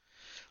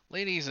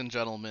Ladies and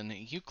gentlemen,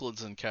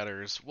 Euclids and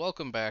Ketters,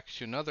 welcome back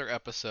to another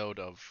episode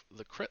of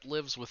the Crit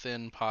Lives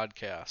Within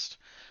podcast.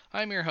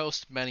 I'm your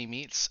host, Benny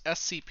Meats,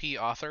 SCP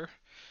author,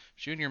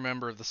 junior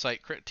member of the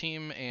site Crit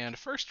team, and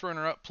first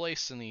runner-up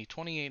place in the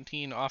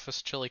 2018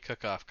 Office Chili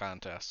Cook-Off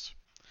contest.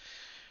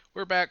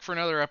 We're back for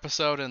another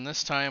episode, and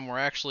this time we're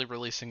actually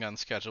releasing on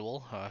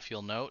schedule. If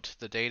you'll note,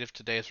 the date of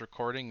today's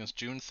recording is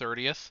June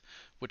 30th,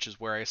 which is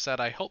where I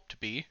said I hope to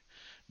be.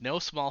 No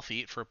small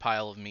feat for a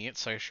pile of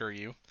meats, I assure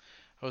you.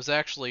 I was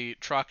actually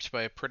trucked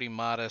by a pretty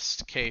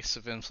modest case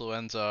of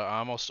influenza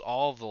almost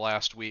all of the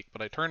last week,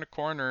 but I turned a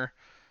corner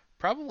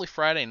probably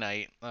Friday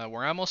night.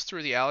 We're almost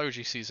through the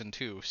allergy season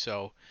too,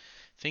 so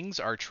things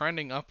are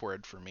trending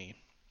upward for me.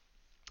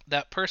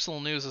 That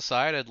personal news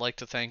aside, I'd like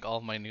to thank all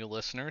of my new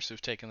listeners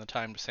who've taken the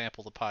time to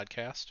sample the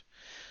podcast.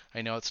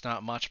 I know it's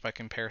not much by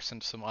comparison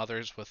to some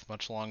others with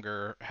much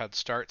longer head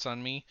starts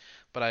on me,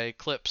 but I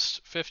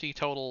eclipsed 50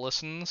 total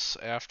listens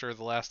after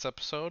the last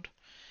episode.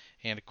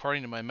 And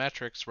according to my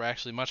metrics, we're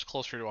actually much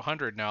closer to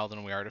 100 now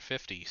than we are to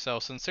 50. So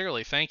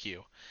sincerely, thank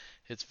you.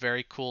 It's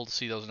very cool to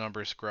see those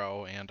numbers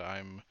grow, and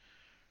I'm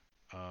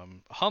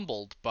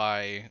humbled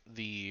by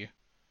the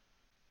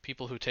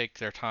people who take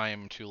their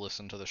time to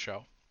listen to the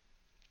show.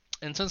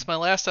 And since my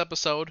last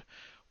episode,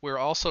 we're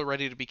also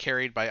ready to be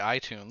carried by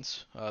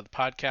iTunes. The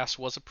podcast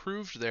was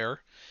approved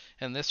there,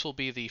 and this will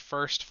be the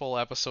first full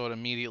episode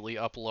immediately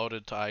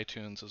uploaded to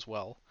iTunes as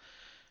well.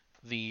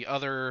 The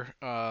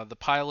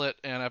pilot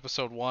and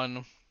episode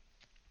 1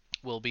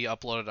 will be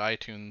uploaded to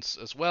iTunes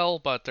as well,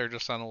 but they're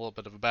just on a little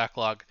bit of a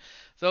backlog.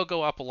 They'll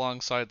go up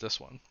alongside this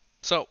one.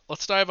 So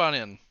let's dive on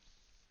in.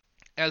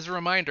 As a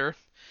reminder,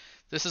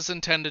 this is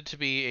intended to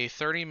be a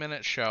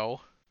 30-minute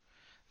show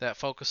that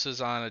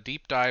focuses on a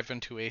deep dive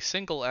into a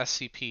single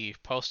SCP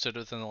posted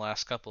within the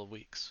last couple of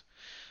weeks.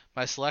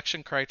 My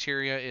selection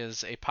criteria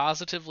is a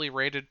positively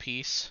rated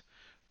piece,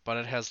 but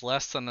it has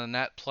less than a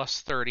net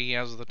plus 30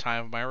 as of the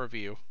time of my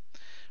review.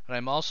 And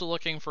I'm also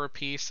looking for a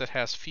piece that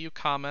has few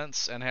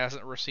comments and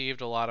hasn't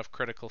received a lot of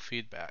critical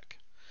feedback.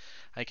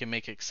 I can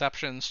make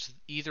exceptions to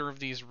either of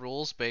these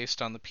rules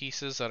based on the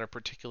pieces that are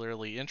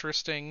particularly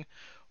interesting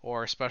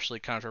or especially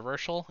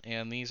controversial,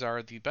 and these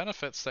are the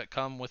benefits that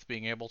come with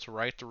being able to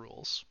write the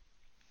rules.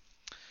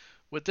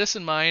 With this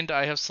in mind,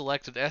 I have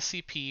selected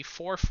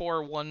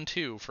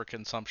SCP-4412 for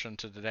consumption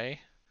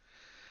today.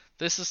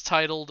 This is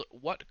titled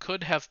What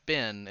Could Have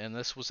Been, and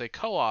this was a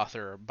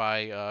co-author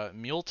by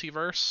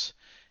Multiverse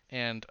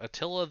and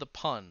Attila the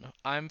Pun.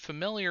 I'm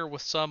familiar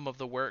with some of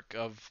the work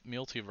of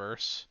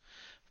Multiverse,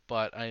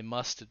 but I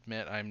must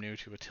admit I'm new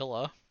to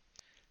Attila.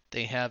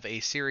 They have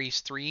a Series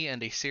 3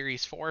 and a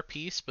Series 4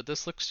 piece, but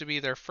this looks to be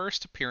their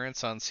first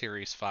appearance on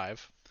Series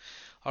 5.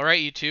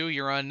 Alright, you two,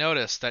 you're on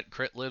notice. That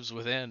crit lives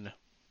within.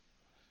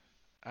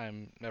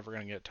 I'm never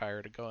going to get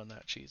tired of going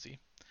that cheesy.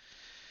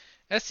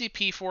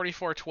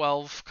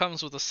 SCP-4412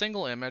 comes with a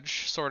single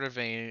image, sort of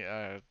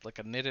like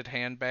a knitted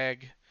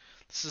handbag.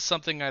 This is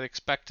something I'd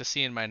expect to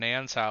see in my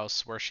Nan's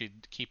house, where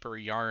she'd keep her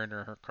yarn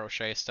or her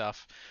crochet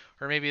stuff.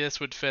 Or maybe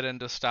this would fit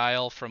into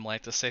style from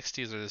like the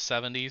 60s or the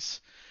 70s.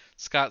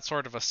 It's got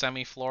sort of a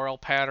semi-floral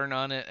pattern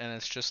on it, and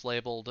it's just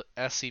labeled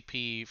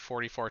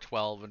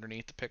SCP-4412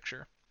 underneath the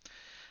picture.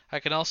 I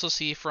can also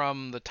see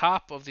from the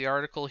top of the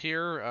article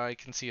here, I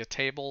can see a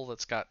table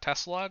that's got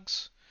test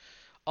logs.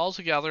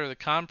 Altogether, the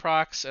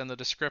conprox and the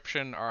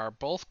description are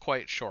both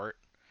quite short,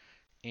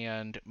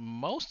 and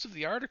most of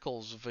the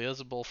article is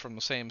visible from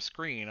the same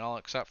screen, all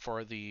except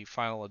for the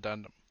final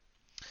addendum.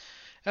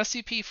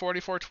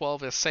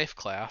 SCP-4412 is safe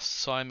class,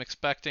 so I'm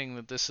expecting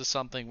that this is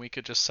something we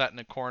could just set in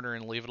a corner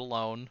and leave it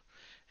alone,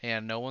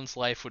 and no one's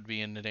life would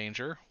be in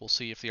danger. We'll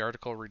see if the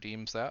article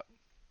redeems that.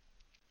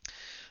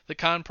 The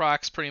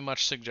conprox pretty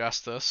much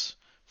suggests this.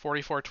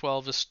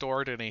 4412 is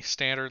stored in a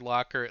standard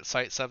locker at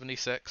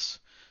Site-76,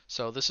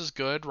 so this is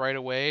good right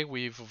away.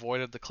 We've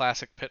avoided the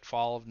classic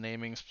pitfall of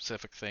naming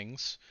specific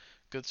things.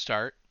 Good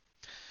start.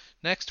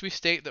 Next, we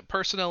state that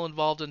personnel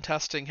involved in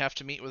testing have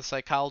to meet with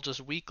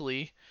psychologists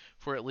weekly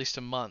for at least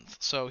a month.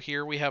 So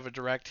here we have a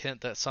direct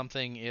hint that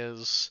something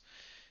is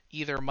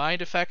either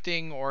mind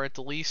affecting or at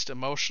the least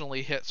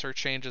emotionally hits or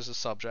changes the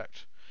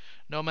subject.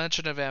 No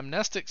mention of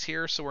amnestics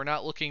here, so we're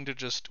not looking to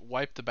just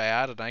wipe the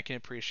bad, and I can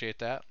appreciate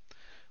that.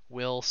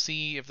 We'll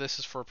see if this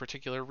is for a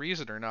particular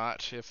reason or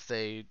not, if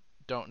they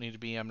don't need to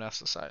be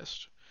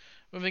amnesticized.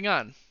 Moving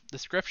on,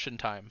 description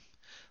time.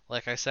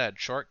 Like I said,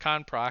 short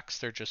conprox,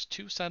 they're just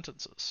 2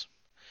 sentences.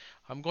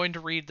 I'm going to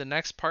read the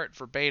next part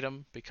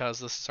verbatim because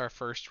this is our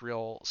first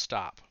real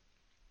stop.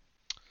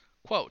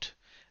 Quote,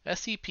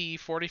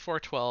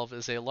 SCP-4412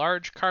 is a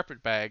large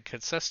carpetbag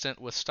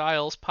consistent with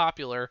styles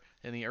popular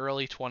in the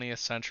early 20th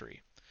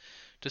century.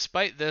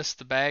 Despite this,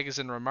 the bag is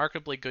in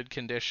remarkably good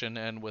condition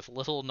and with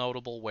little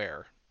notable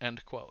wear.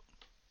 End quote.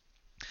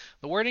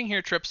 The wording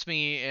here trips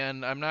me,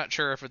 and I'm not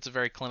sure if it's a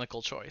very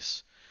clinical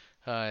choice.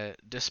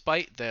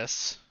 Despite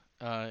this,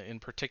 in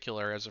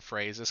particular as a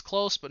phrase, is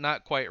close but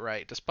not quite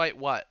right. Despite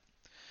what?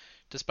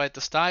 Despite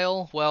the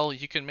style? Well,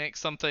 you can make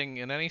something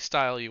in any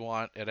style you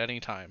want at any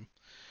time.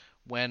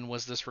 When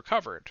was this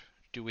recovered?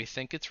 Do we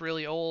think it's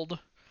really old?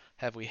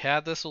 Have we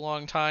had this a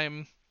long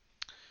time?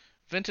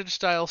 Vintage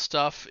style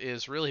stuff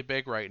is really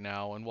big right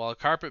now, and while a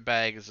carpet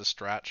bag is a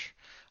stretch,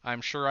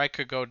 I'm sure I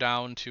could go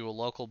down to a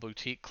local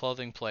boutique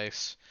clothing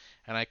place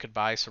and I could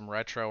buy some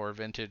retro or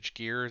vintage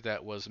gear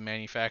that was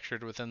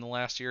manufactured within the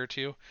last year or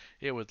two.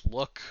 It would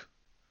look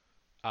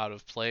out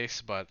of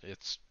place, but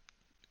it's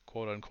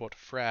quote unquote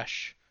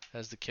fresh,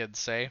 as the kids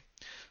say.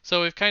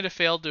 So we've kind of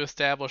failed to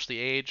establish the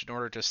age in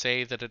order to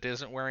say that it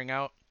isn't wearing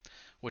out,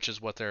 which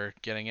is what they're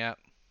getting at.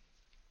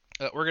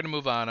 We're going to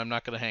move on. I'm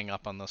not going to hang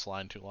up on this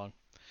line too long.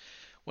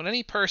 When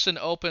any person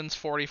opens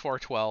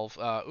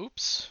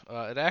 4412,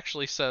 it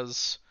actually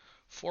says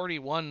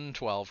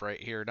 4112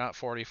 right here, not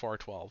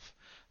 4412.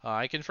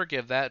 I can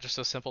forgive that, just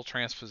a simple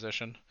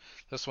transposition.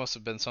 This must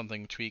have been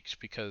something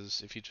tweaked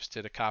because if you just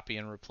did a copy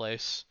and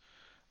replace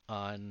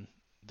on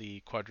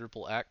the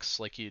quadruple X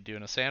like you do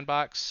in a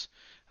sandbox,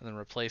 and then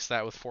replace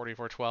that with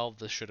 4412,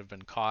 this should have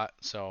been caught,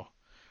 so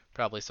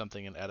probably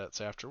something in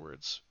edits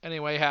afterwards.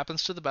 Anyway,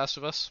 happens to the best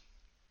of us.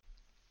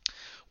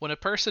 When a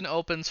person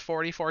opens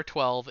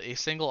 4412, a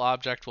single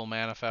object will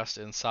manifest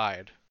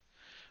inside.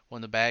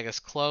 When the bag is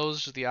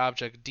closed, the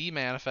object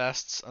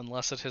demanifests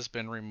unless it has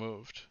been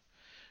removed.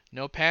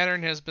 No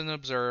pattern has been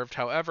observed,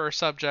 however,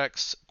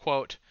 subjects,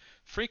 quote,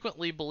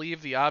 frequently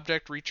believe the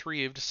object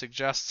retrieved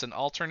suggests an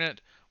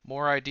alternate,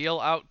 more ideal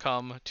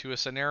outcome to a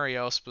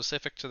scenario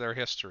specific to their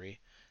history,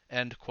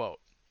 end quote.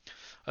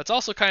 It's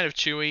also kind of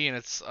chewy, and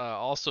it's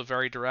also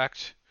very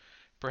direct,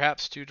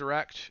 perhaps too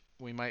direct.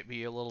 We might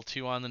be a little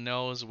too on the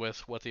nose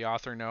with what the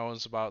author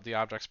knows about the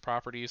object's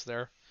properties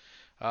there.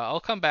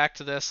 I'll come back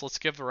to this. Let's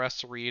give the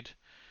rest a read.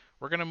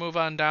 We're going to move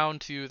on down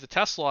to the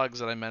test logs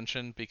that I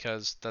mentioned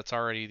because that's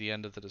already the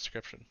end of the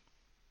description.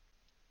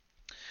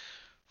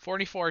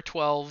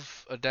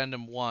 4412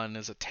 Addendum 1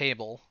 is a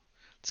table.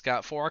 It's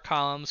got 4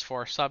 columns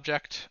for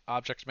subject,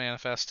 object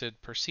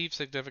manifested, perceived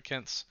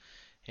significance,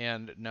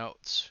 and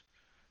notes.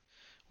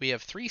 We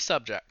have 3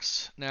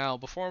 subjects. Now,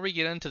 before we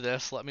get into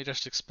this, let me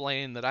just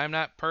explain that I'm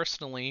not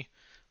personally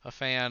a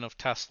fan of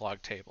test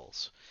log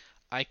tables.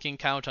 I can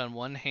count on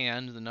one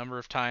hand the number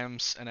of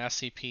times an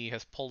SCP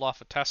has pulled off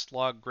a test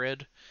log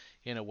grid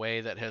in a way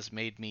that has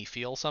made me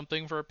feel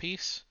something for a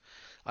piece.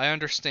 I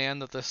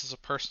understand that this is a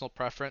personal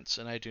preference,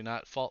 and I do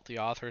not fault the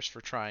authors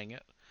for trying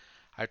it.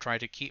 I try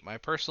to keep my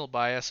personal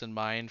bias in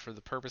mind for the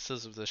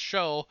purposes of this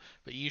show,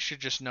 but you should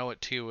just know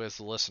it too as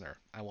the listener.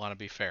 I want to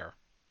be fair.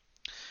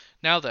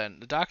 Now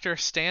then, Dr.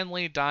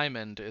 Stanley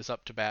Diamond is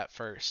up to bat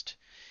first.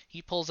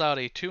 He pulls out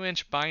a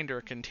 2-inch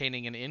binder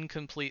containing an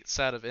incomplete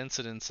set of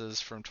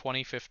incidences from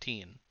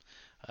 2015.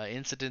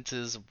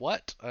 Incidences of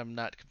what? I'm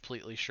not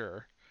completely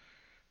sure.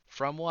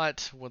 From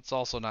what? What's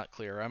also not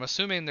clear. I'm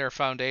assuming they're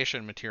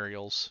foundation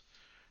materials.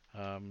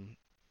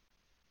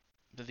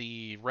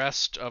 The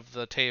rest of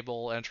the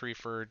table entry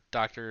for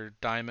Dr.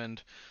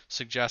 Diamond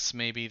suggests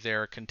maybe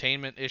they're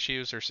containment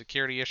issues or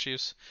security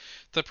issues.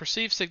 The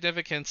perceived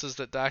significance is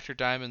that Dr.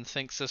 Diamond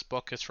thinks this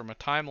book is from a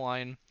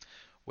timeline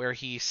where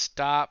he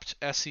stopped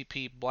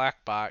SCP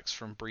Black Box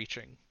from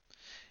breaching.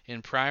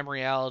 In prime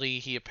reality,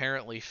 he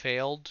apparently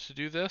failed to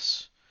do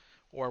this,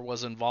 or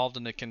was involved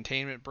in a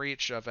containment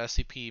breach of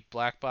SCP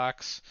Black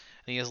Box,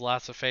 and he has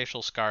lots of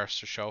facial scars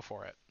to show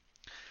for it.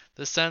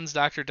 This sends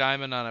Dr.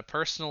 Diamond on a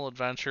personal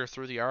adventure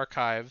through the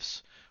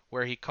archives,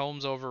 where he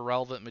combs over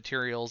relevant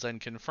materials and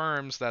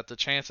confirms that the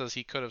chances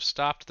he could have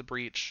stopped the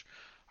breach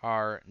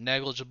are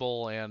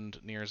negligible and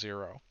near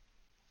zero.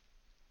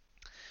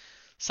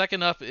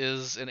 Second up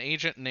is an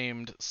agent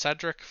named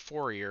Cedric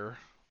Fourier.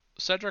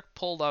 Cedric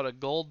pulled out a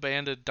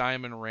gold-banded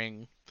diamond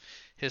ring.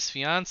 His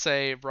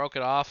fiancée broke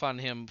it off on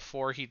him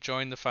before he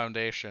joined the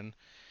Foundation,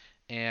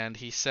 and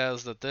he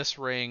says that this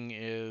ring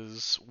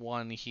is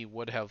one he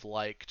would have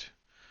liked,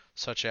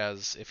 such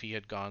as if he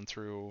had gone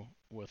through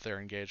with their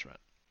engagement.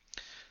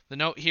 The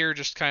note here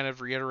just kind of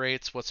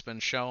reiterates what's been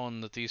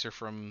shown, that these are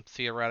from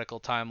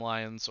theoretical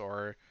timelines,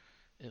 or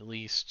at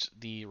least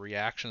the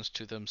reactions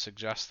to them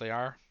suggest they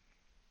are.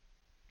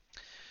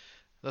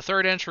 The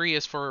third entry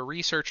is for a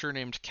researcher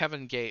named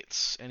Kevin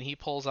Gates, and he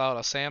pulls out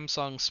a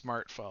Samsung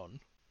smartphone.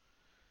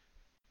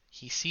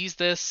 He sees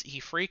this, he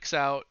freaks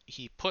out,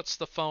 he puts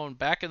the phone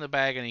back in the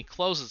bag and he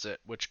closes it,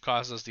 which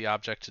causes the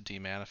object to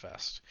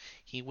demanifest.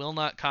 He will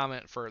not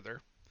comment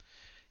further.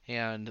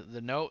 And the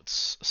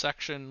notes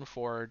section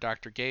for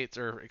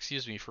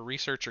for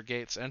Researcher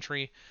Gates'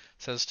 entry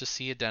says to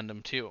see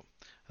Addendum 2. And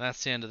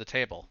that's the end of the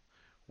table.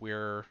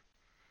 We're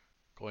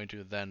going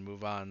to then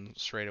move on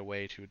straight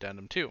away to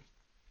Addendum 2.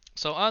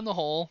 So on the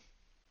whole,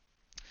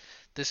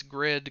 this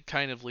grid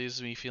kind of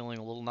leaves me feeling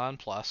a little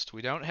nonplussed.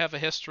 We don't have a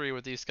history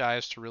with these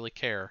guys to really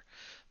care,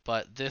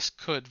 but this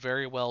could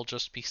very well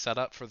just be set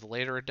up for the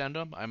later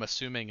addendum. I'm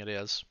assuming it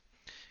is,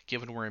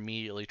 given we're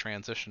immediately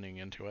transitioning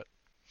into it.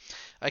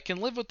 I can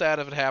live with that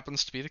if it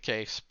happens to be the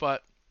case,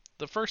 but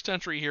the first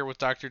entry here with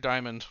Dr.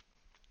 Diamond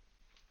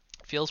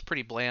feels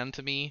pretty bland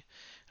to me,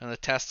 and the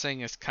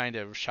testing is kind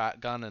of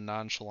shotgun and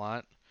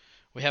nonchalant.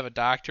 We have a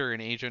doctor, an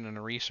agent, and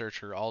a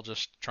researcher all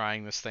just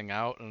trying this thing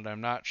out, and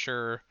I'm not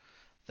sure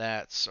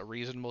that's a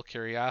reasonable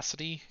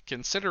curiosity,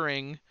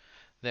 considering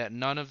that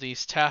none of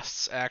these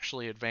tests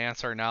actually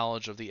advance our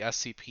knowledge of the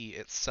SCP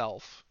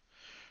itself.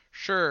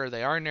 Sure,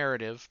 they are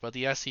narrative, but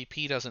the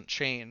SCP doesn't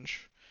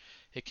change.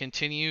 It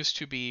continues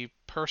to be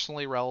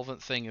personally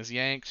relevant thing is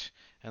yanked,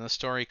 and the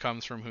story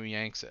comes from who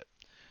yanks it.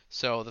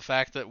 So the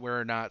fact that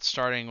we're not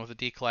starting with a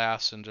D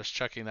class and just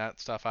checking that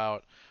stuff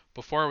out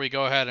before we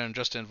go ahead and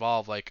just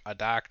involve like a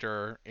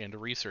doctor and a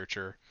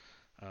researcher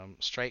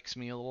strikes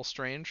me a little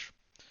strange.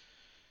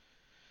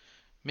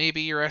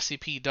 Maybe your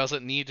SCP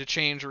doesn't need to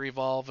change or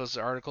evolve as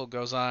the article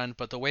goes on,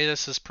 but the way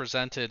this is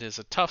presented is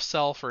a tough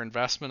sell for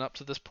investment up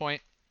to this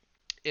point.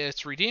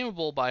 It's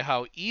redeemable by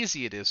how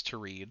easy it is to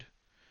read.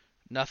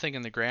 Nothing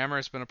in the grammar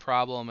has been a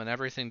problem, and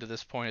everything to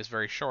this point is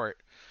very short.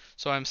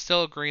 So I'm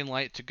still green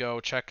light to go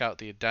check out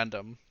the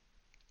addendum.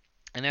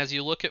 And as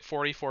you look at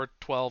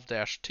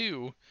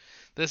 4412-2,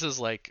 this is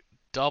like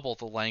double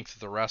the length of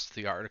the rest of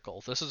the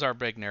article. This is our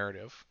big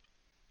narrative.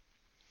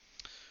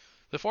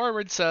 The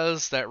foreword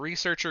says that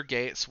researcher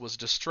Gates was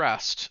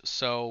distressed,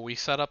 so we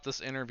set up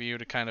this interview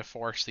to kind of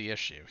force the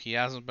issue. He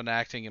hasn't been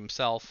acting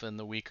himself in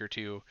the week or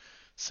two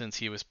since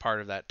he was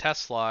part of that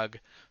test log,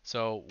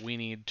 so we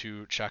need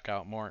to check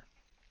out more.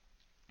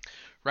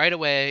 Right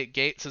away,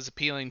 Gates is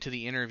appealing to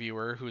the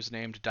interviewer, who's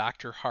named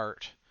Dr.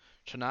 Hart,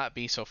 to not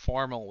be so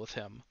formal with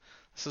him.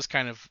 This is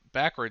kind of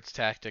backwards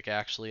tactic,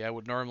 actually. I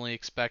would normally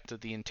expect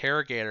that the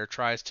interrogator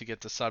tries to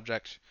get the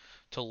subject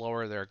to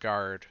lower their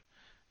guard,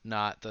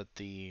 not that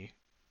the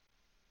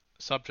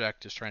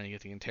subject is trying to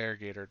get the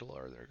interrogator to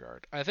lower their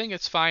guard. I think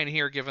it's fine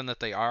here given that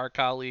they are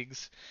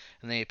colleagues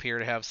and they appear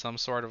to have some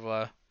sort of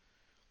a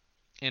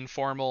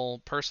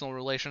informal personal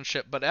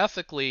relationship, but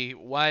ethically,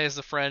 why is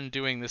the friend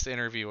doing this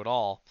interview at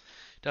all?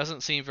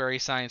 Doesn't seem very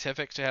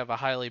scientific to have a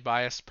highly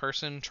biased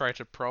person try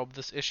to probe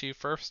this issue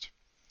first.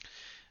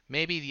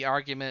 Maybe the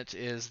argument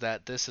is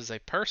that this is a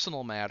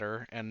personal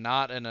matter and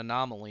not an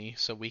anomaly,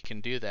 so we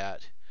can do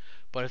that.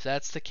 But if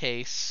that's the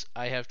case,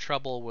 I have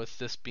trouble with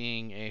this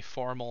being a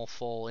formal,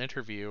 full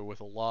interview with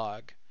a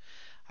log.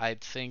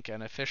 I'd think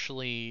an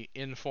officially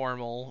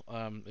informal,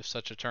 if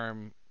such a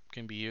term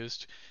can be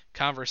used,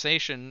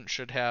 conversation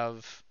should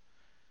have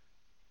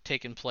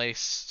taken place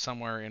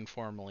somewhere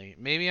informally.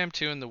 Maybe I'm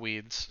too in the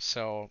weeds,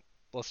 so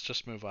let's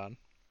just move on.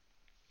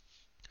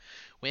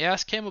 We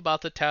ask him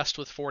about the test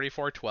with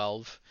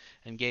 4412,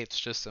 and Gates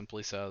just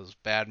simply says,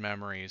 bad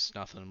memories,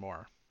 nothing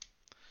more.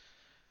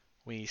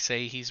 We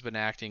say he's been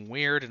acting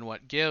weird and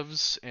what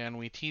gives, and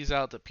we tease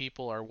out that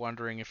people are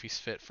wondering if he's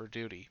fit for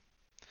duty.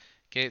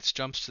 Gates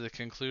jumps to the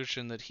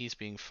conclusion that he's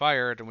being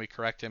fired, and we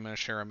correct him and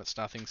assure him it's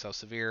nothing so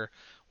severe,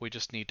 we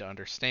just need to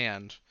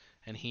understand,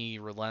 and he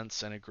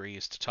relents and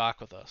agrees to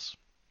talk with us.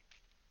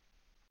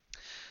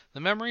 The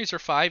memories are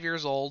 5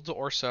 years old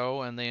or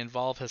so, and they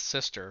involve his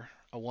sister,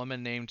 a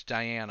woman named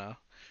Diana,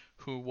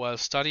 who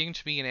was studying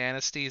to be an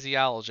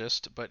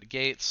anesthesiologist, but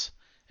Gates,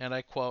 and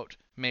I quote,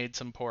 made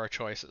some poor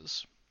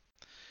choices.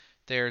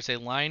 There's a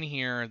line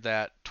here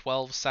that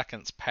 12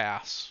 seconds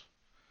pass,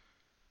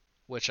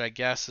 which I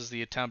guess is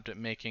the attempt at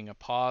making a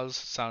pause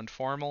sound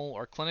formal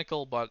or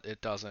clinical, but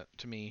it doesn't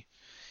to me.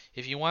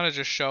 If you want to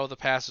just show the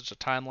passage of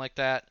time like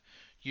that,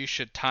 you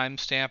should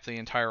timestamp the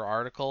entire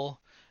article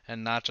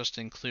and not just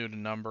include a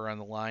number on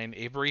the line.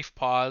 A brief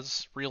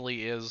pause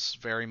really is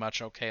very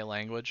much okay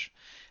language,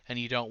 and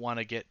you don't want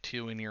to get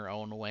too in your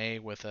own way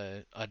with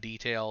a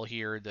detail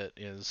here that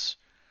is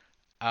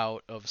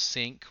out of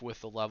sync with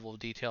the level of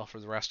detail for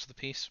the rest of the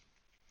piece.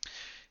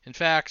 In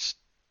fact,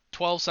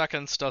 12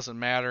 seconds doesn't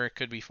matter. It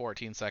could be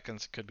 14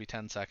 seconds. It could be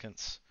 10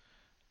 seconds.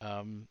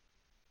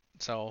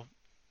 So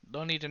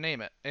don't need to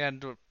name it.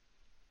 And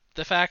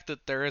the fact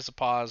that there is a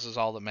pause is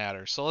all that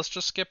matters. So let's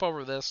just skip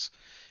over this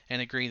and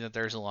agree that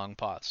there's a long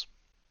pause.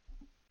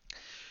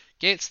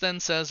 Gates then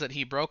says that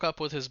he broke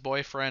up with his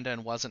boyfriend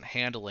and wasn't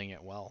handling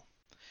it well.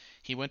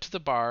 He went to the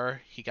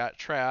bar, he got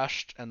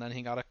trashed, and then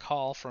he got a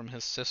call from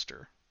his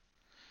sister.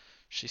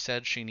 She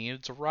said she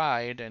needed a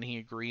ride, and he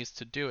agrees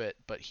to do it,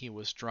 but he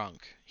was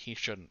drunk. He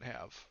shouldn't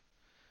have.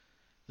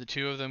 The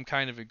two of them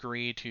kind of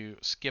agree to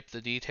skip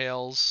the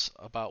details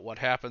about what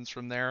happens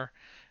from there,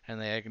 and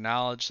they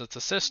acknowledge that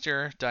the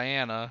sister,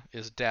 Diana,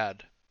 is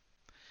dead.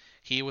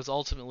 He was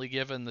ultimately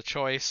given the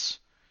choice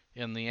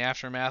in the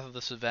aftermath of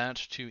this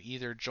event to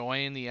either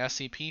join the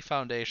SCP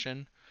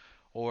Foundation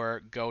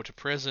or go to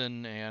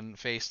prison and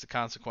face the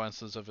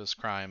consequences of his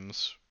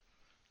crimes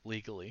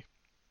legally.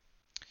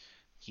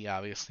 He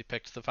obviously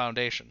picked the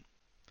Foundation.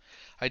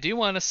 I do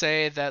want to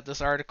say that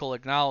this article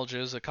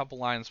acknowledges a couple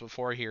lines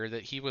before here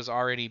that he was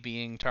already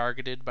being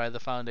targeted by the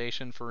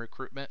Foundation for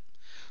recruitment,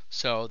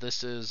 so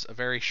this is a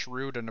very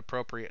shrewd and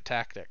appropriate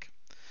tactic.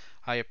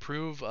 I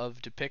approve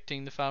of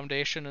depicting the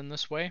Foundation in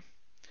this way.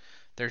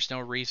 There's no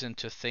reason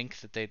to think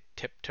that they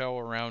tiptoe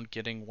around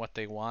getting what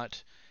they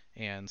want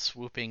and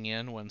swooping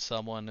in when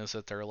someone is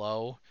at their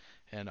low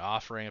and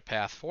offering a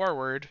path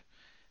forward.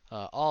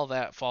 All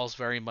that falls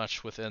very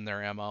much within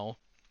their MO.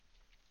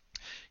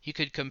 You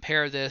could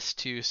compare this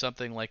to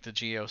something like the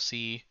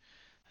GOC,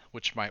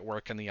 which might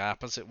work in the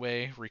opposite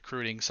way,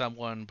 recruiting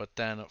someone but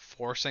then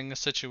forcing a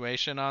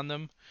situation on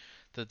them.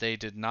 that they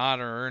did not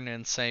earn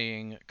in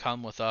saying,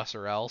 "Come with us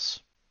or else."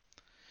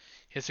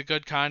 It's a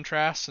good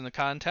contrast in the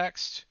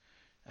context.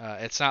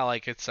 It's not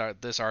like it's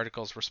this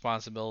article's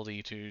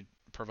responsibility to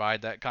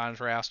provide that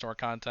contrast or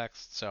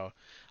context, so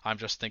I'm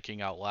just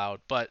thinking out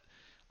loud. But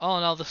all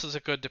in all, this is a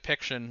good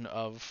depiction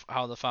of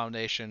how the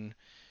Foundation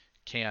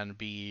can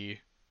be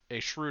a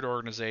shrewd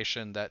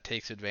organization that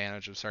takes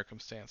advantage of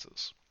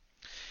circumstances.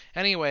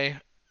 Anyway,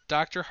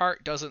 Dr.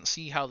 Hart doesn't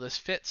see how this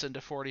fits into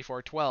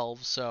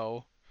 4412,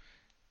 so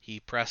he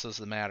presses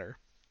the matter.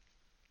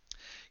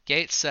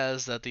 Gates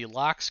says that the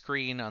lock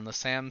screen on the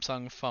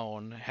Samsung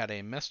phone had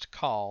a missed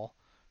call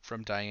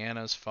from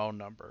Diana's phone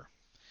number.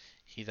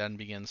 He then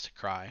begins to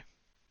cry.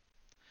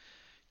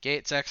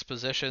 Gates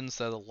expositions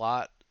that a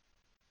lot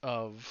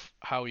of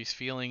how he's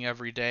feeling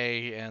every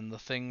day and the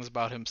things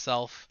about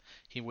himself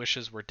he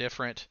wishes were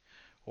different,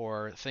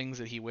 or things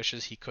that he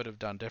wishes he could have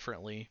done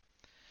differently.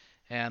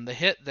 And the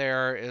hit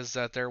there is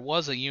that there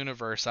was a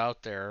universe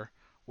out there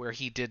where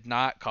he did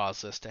not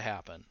cause this to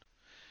happen.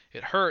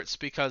 It hurts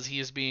because he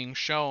is being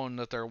shown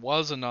that there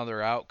was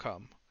another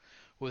outcome.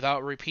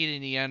 Without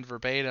repeating the end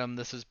verbatim,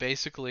 this is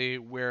basically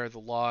where the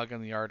log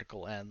in the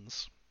article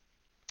ends.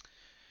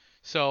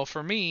 So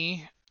for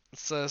me,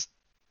 it's a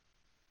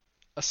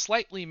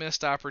slightly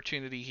missed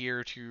opportunity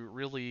here to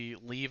really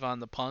leave on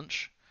the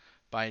punch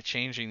by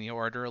changing the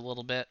order a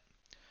little bit.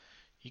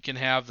 You can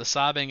have the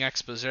sobbing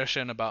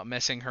exposition about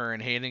missing her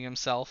and hating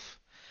himself,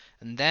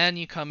 and then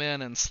you come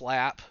in and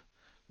slap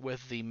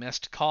with the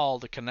missed call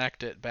to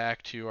connect it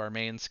back to our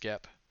main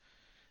skip,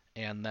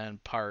 and then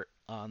part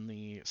on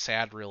the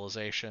sad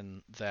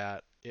realization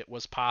that it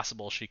was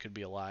possible she could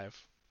be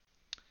alive.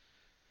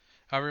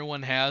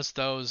 Everyone has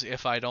those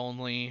if I'd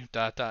only ...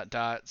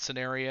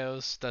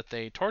 scenarios that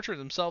they torture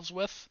themselves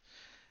with,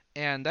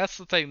 and that's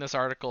the thing this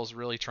article is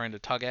really trying to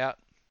tug at.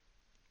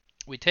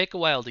 We take a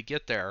while to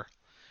get there,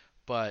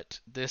 but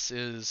this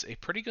is a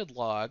pretty good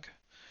log.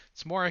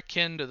 It's more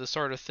akin to the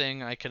sort of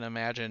thing I can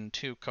imagine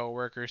two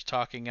coworkers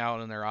talking out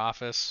in their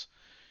office,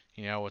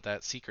 with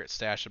that secret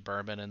stash of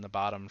bourbon in the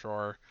bottom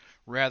drawer,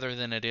 rather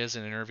than it is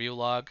an interview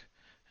log.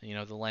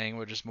 The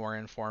language is more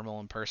informal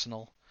and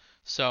personal.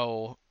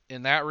 So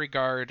in that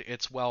regard,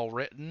 it's well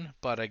written,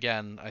 but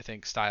again, I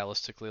think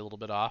stylistically a little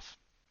bit off.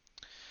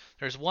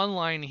 There's one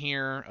line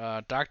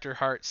here, Dr.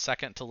 Hart's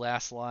second to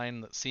last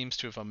line, that seems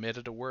to have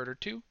omitted a word or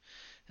two.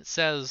 It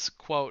says,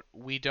 quote,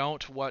 "We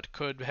don't what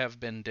could have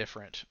been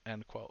different,"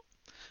 end quote.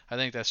 I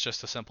think that's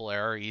just a simple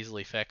error,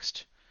 easily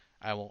fixed.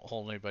 I won't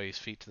hold anybody's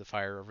feet to the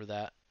fire over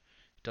that.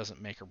 It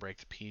doesn't make or break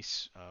the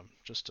piece.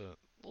 Just a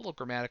little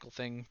grammatical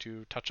thing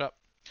to touch up.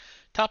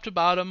 Top to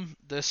bottom,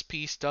 this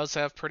piece does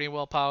have pretty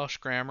well polished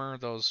grammar,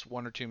 those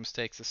one or two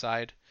mistakes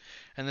aside.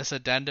 And this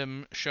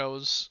addendum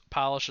shows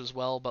polish as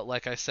well, but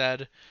like I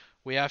said,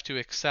 we have to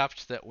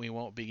accept that we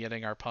won't be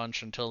getting our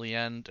punch until the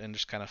end and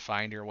just kind of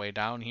find your way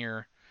down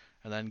here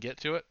and then get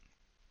to it.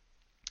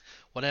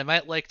 What I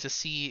might like to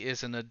see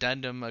is an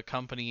addendum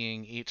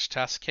accompanying each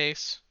test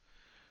case.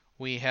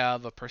 We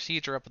have a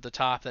procedure up at the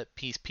top that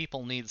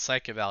people need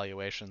psych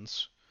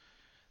evaluations.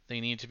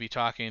 They need to be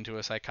talking to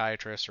a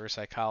psychiatrist or a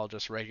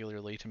psychologist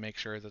regularly to make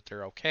sure that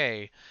they're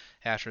okay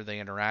after they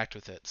interact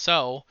with it.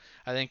 So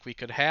I think we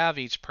could have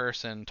each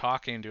person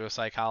talking to a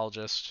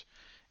psychologist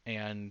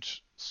and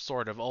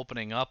sort of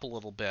opening up a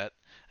little bit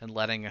and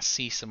letting us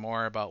see some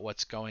more about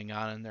what's going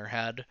on in their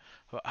head,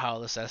 how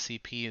this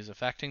SCP is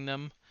affecting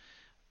them,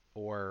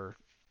 or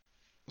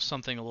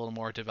something a little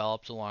more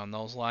developed along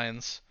those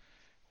lines.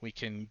 We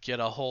can get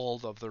a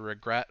hold of the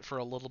regret for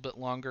a little bit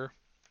longer.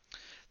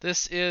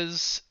 This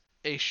is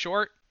a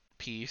short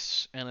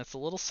piece, and it's a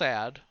little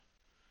sad.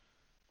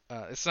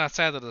 It's not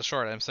sad that it's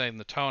short. I'm saying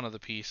the tone of the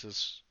piece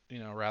is,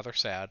 rather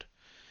sad.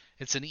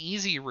 It's an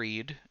easy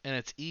read, and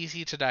it's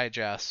easy to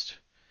digest,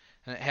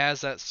 and it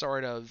has that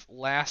sort of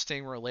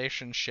lasting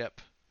relationship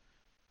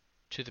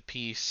to the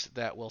piece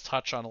that will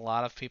touch on a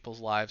lot of people's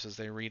lives as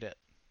they read it.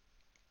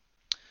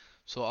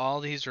 So all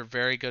these are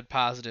very good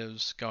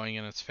positives going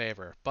in its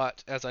favor.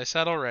 But as I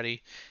said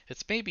already,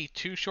 it's maybe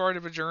too short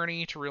of a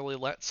journey to really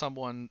let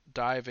someone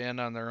dive in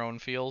on their own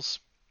feels.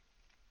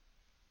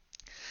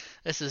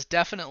 This is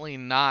definitely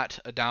not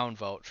a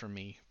downvote for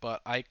me,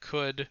 but I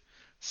could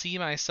see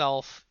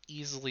myself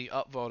easily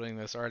upvoting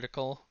this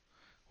article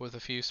with a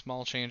few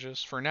small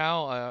changes. For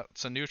now,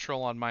 it's a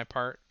neutral on my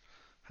part.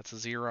 That's a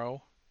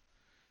 0.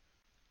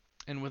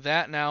 And with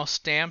that now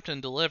stamped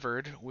and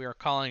delivered, we are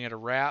calling it a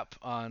wrap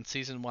on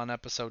Season 1,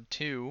 Episode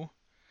 2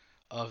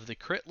 of the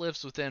Crit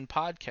Lives Within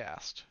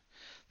podcast.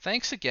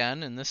 Thanks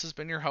again, and this has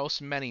been your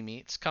host, Many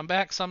Meats. Come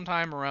back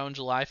sometime around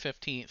July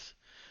 15th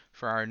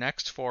for our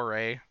next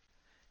foray,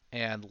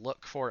 and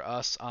look for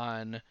us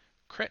on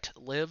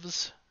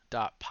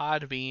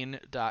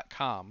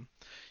critlives.podbean.com.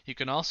 You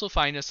can also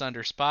find us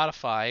under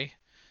Spotify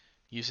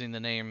using the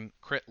name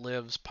Crit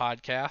Lives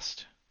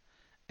Podcast,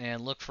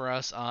 and look for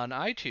us on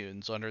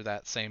iTunes under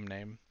that same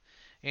name.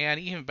 And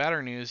even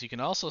better news, you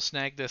can also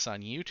snag this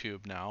on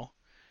YouTube now.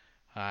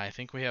 I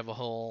think we have a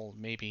whole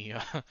maybe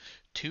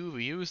 2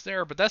 views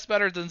there, but that's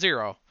better than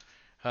 0.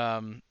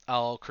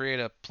 I'll create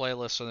a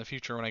playlist in the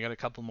future when I get a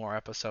couple more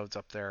episodes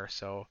up there,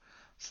 so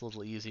it's a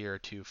little easier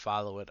to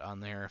follow it on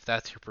there if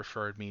that's your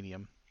preferred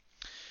medium.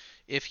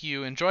 If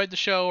you enjoyed the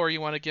show or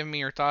you want to give me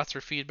your thoughts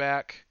or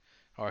feedback,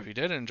 or if you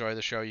did enjoy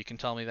the show, you can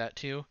tell me that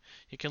too.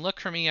 You can look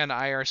for me on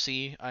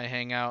IRC. I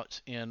hang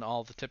out in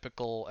all the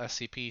typical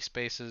SCP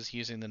spaces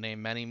using the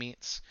name Many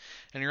Meats.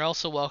 And you're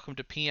also welcome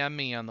to PM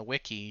me on the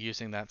wiki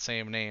using that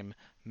same name,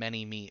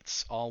 Many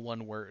Meats, all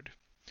one word.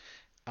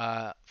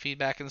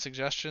 Feedback and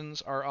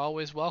suggestions are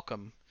always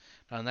welcome.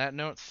 On that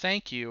note,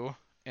 thank you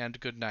and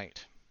good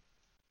night.